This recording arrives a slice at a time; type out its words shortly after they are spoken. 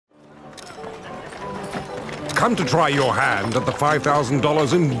come to try your hand at the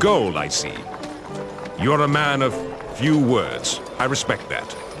 $5,000 in gold, I see. You're a man of few words. I respect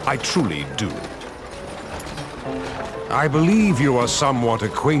that. I truly do. I believe you are somewhat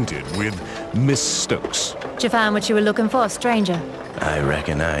acquainted with Miss Stokes. Did you find what you were looking for, stranger? I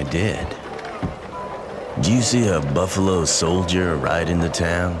reckon I did. Do you see a buffalo soldier riding the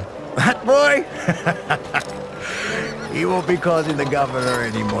town? That boy? He won't be causing the governor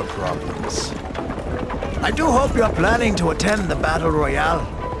any more problems. I do hope you're planning to attend the Battle Royale.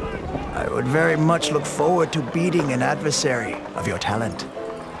 I would very much look forward to beating an adversary of your talent.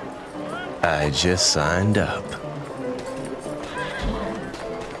 I just signed up.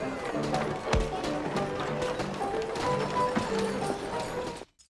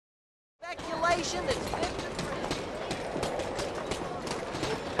 Speculation that's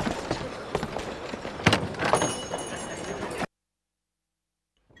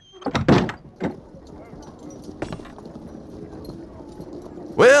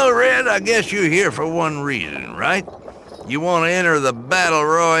Well, Red, I guess you're here for one reason, right? You want to enter the Battle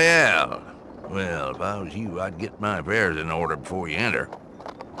Royale. Well, if I was you, I'd get my affairs in order before you enter.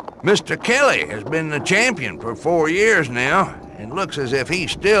 Mr. Kelly has been the champion for 4 years now, and looks as if he's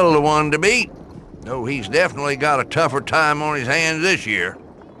still the one to beat. Though he's definitely got a tougher time on his hands this year.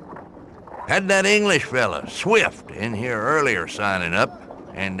 Had that English fella, Swift, in here earlier signing up,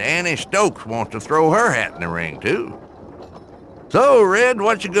 and Annie Stokes wants to throw her hat in the ring, too. So, Red,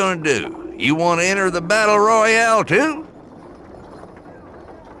 what you gonna do? You want to enter the Battle Royale, too?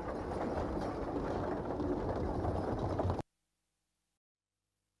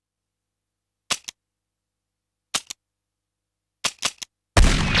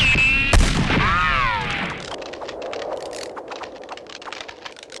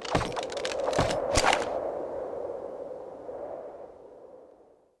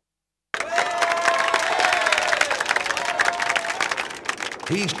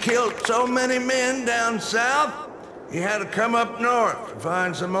 He's killed so many men down south, he had to come up north to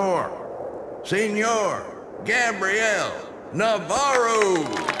find some more. Senor Gabriel Navarro.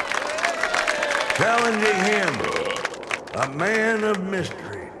 Challenging him, a man of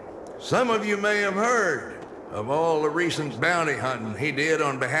mystery. Some of you may have heard of all the recent bounty hunting he did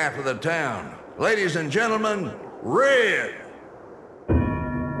on behalf of the town. Ladies and gentlemen, Red.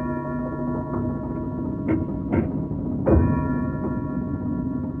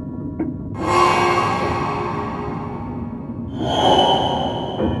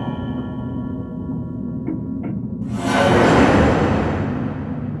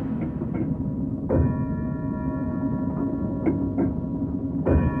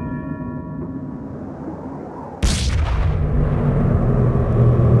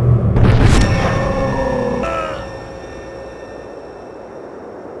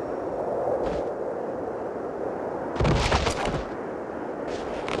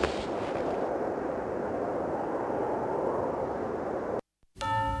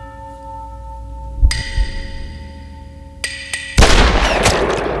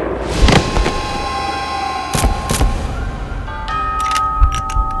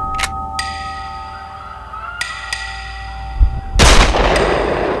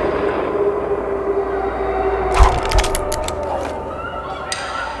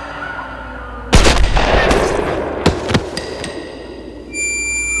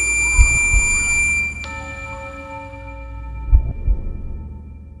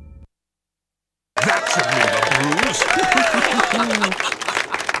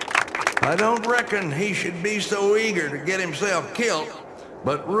 I don't reckon he should be so eager to get himself killed,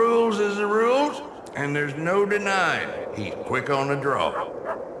 but rules is the rules, and there's no denying he's quick on the draw.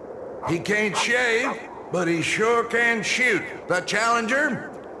 He can't shave, but he sure can shoot. The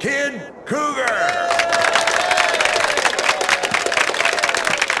challenger, Kid Cougar!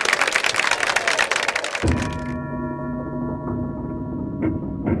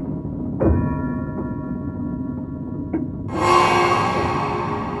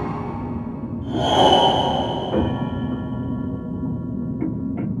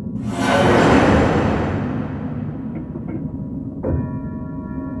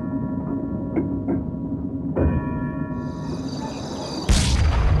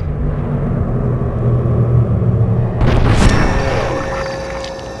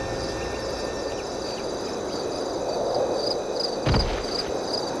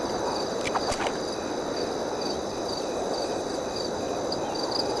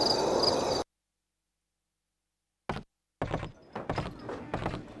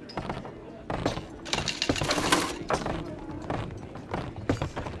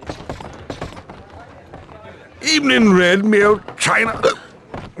 Evening, Red, me old China.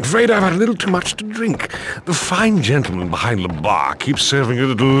 afraid I've had a little too much to drink. The fine gentleman behind the bar keeps serving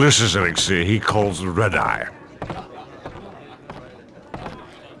a delicious elixir he calls red-eye.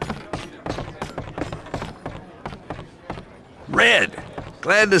 Red,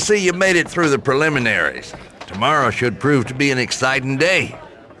 glad to see you made it through the preliminaries. Tomorrow should prove to be an exciting day.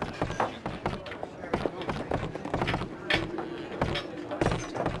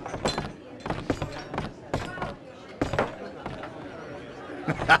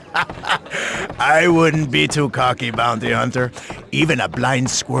 I wouldn't be too cocky, bounty hunter. Even a blind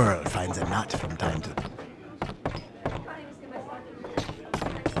squirrel finds a nut from time to time.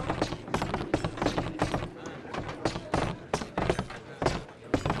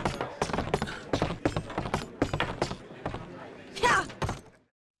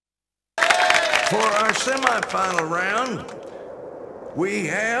 For our semi-final round, we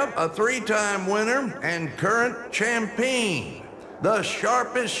have a three-time winner and current champion, the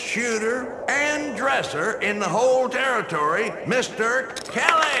sharpest shooter and dresser in the whole territory, Mr.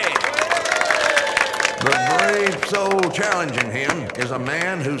 Kelly. The brave soul challenging him is a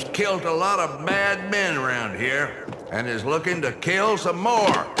man who's killed a lot of bad men around here and is looking to kill some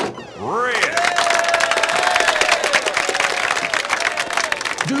more. Red.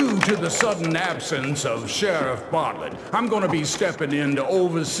 Due to the sudden absence of Sheriff Bartlett, I'm going to be stepping in to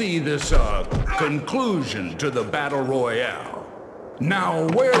oversee this conclusion to the Battle Royale. Now,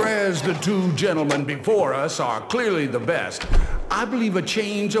 whereas the two gentlemen before us are clearly the best, I believe a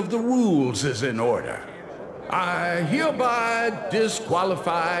change of the rules is in order. I hereby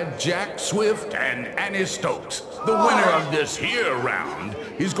disqualify Jack Swift and Annie Stokes. The winner of this here round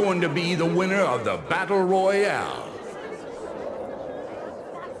is going to be the winner of the Battle Royale.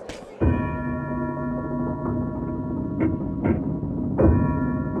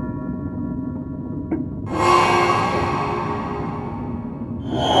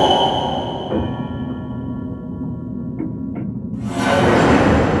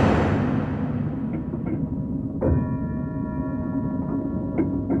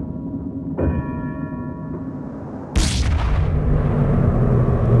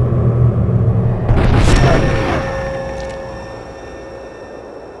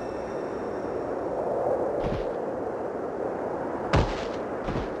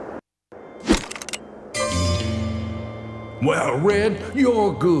 Well, Red,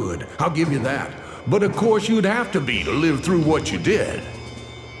 you're good. I'll give you that. But of course you'd have to be to live through what you did.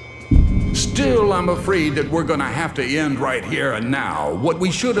 Still, I'm afraid that we're gonna have to end right here and now what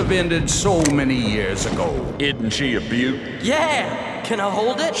we should have ended so many years ago. Isn't she a beaut? Yeah! Can I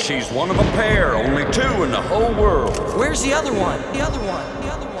hold it? She's one of a pair, only two in the whole world. Where's the other one? The other one, the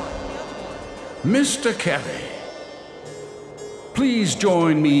other one, the other one. Mr. Kelly, please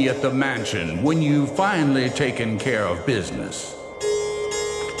join me at the mansion when you've finally taken care of business.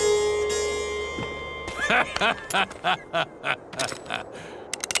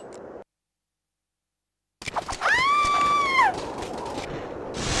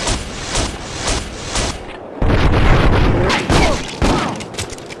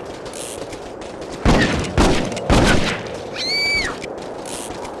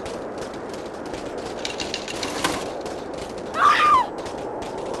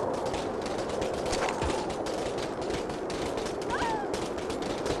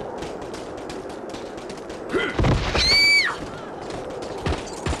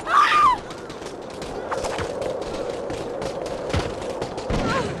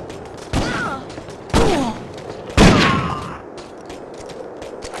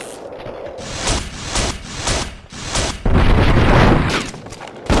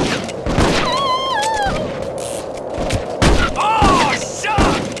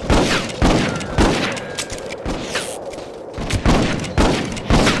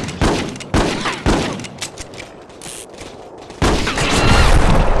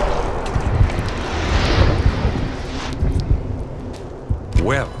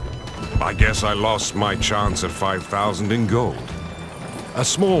 Well, I guess I lost my chance at 5,000 in gold. A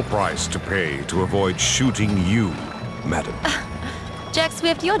small price to pay to avoid shooting you, madam. Jack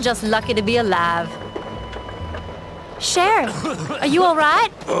Swift, you're just lucky to be alive. Sheriff, are you all right?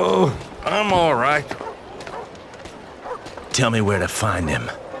 Oh, I'm all right. Tell me where to find him.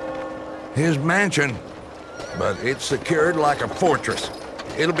 His mansion, but it's secured like a fortress.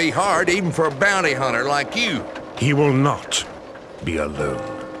 It'll be hard even for a bounty hunter like you. He will not be alone.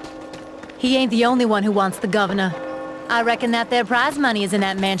 He ain't the only one who wants the governor. I reckon that their prize money is in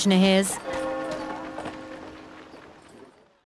that mansion of his.